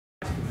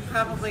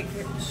probably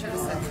should have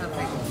said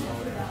something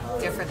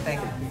different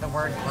than the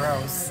word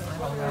gross. I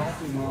don't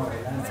know.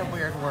 It's a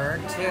weird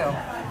word, too.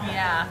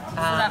 Yeah, so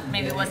that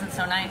maybe wasn't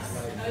so nice.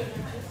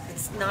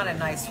 It's not a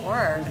nice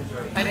word.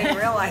 I didn't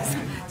realize.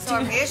 So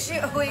I'm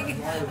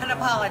issuing an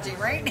apology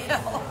right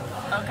now.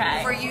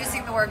 Okay. For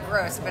using the word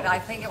gross, but I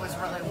think it was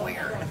really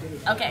weird.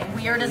 Okay,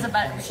 weird is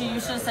about, you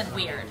should have said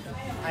weird.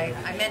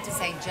 I meant to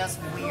say just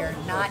weird,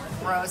 not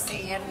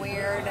grossy and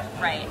weird.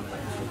 Right.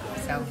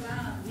 So,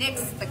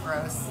 nix the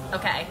gross.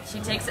 Okay, she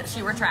takes it,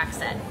 she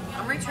retracts it.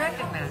 I'm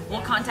retracting that.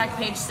 We'll contact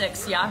page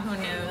 6, Yahoo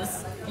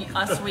News,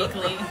 Us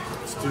Weekly.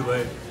 It's too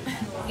late.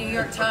 New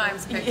York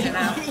Times picked it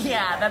up.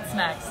 Yeah, that's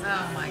next.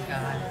 Oh my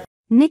God.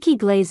 Nikki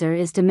Glaser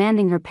is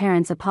demanding her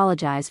parents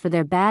apologize for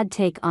their bad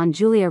take on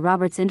Julia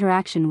Roberts'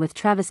 interaction with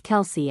Travis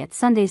Kelce at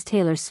Sunday's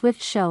Taylor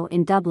Swift show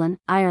in Dublin,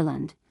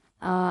 Ireland.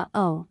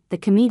 The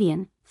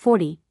comedian,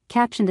 40,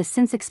 captioned a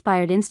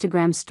since-expired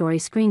Instagram story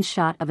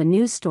screenshot of a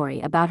news story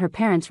about her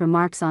parents'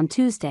 remarks on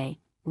Tuesday,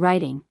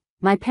 writing,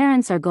 "My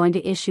parents are going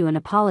to issue an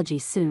apology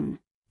soon."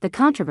 The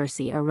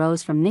controversy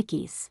arose from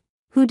Nikki's,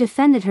 who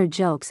defended her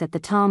jokes at the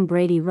Tom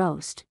Brady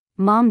roast,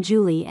 Mom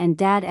Julie and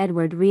Dad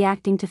Edward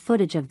reacting to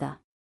footage of the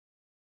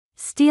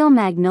Steel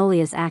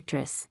Magnolias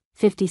actress,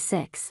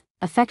 56,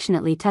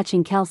 affectionately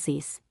touching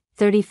Kelce's,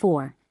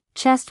 34,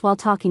 chest while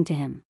talking to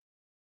him.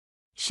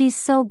 "She's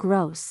so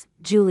gross,"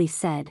 Julie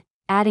said,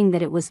 adding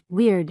that it was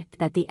weird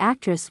that the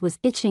actress was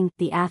itching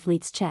the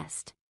athlete's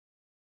chest.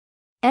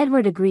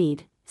 Edward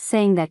agreed,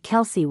 saying that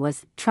Kelce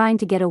was trying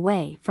to get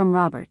away from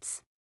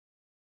Roberts.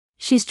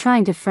 "She's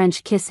trying to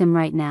French kiss him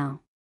right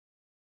now."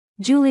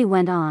 Julie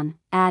went on,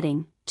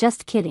 adding,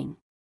 "Just kidding.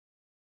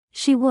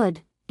 She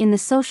would." In the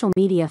social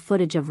media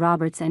footage of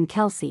Roberts and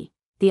Kelce,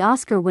 the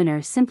Oscar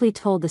winner simply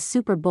told the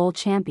Super Bowl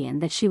champion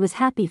that she was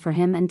happy for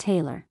him and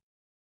Taylor.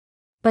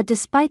 But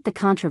despite the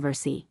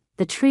controversy,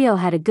 the trio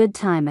had a good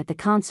time at the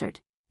concert,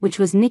 which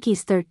was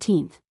Nicki's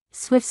 13th,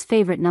 Swift's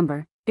favorite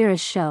number, Ira's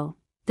show.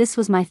 "This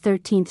was my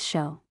 13th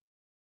show.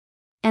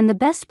 And the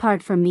best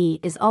part for me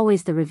is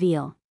always the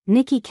reveal,"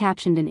 Nikki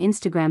captioned an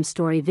Instagram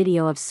story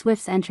video of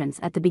Swift's entrance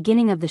at the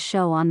beginning of the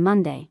show on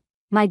Monday.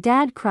 "My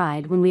dad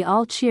cried when we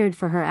all cheered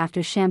for her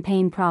after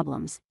champagne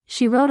problems,"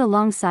 she wrote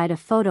alongside a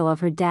photo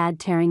of her dad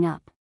tearing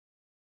up.